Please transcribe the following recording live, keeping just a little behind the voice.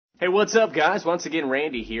Hey, what's up, guys? Once again,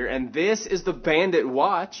 Randy here, and this is the Bandit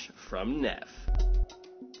watch from Neff.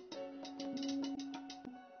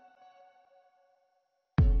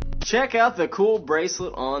 Check out the cool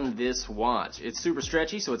bracelet on this watch. It's super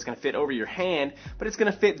stretchy, so it's going to fit over your hand, but it's going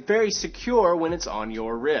to fit very secure when it's on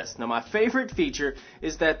your wrist. Now, my favorite feature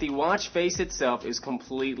is that the watch face itself is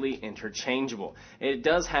completely interchangeable. It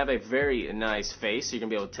does have a very nice face, so you're going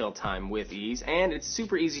to be able to tell time with ease, and it's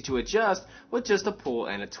super easy to adjust with just a pull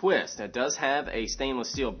and a twist. It does have a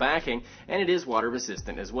stainless steel backing, and it is water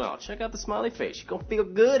resistant as well. Check out the smiley face. You're going to feel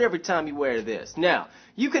good every time you wear this. Now,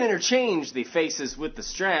 you can interchange the faces with the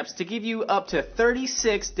straps to give you up to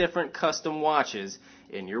 36 different custom watches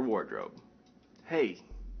in your wardrobe. Hey,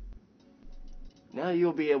 now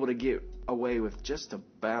you'll be able to get away with just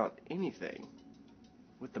about anything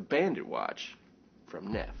with the Bandit watch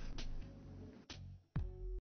from Neff.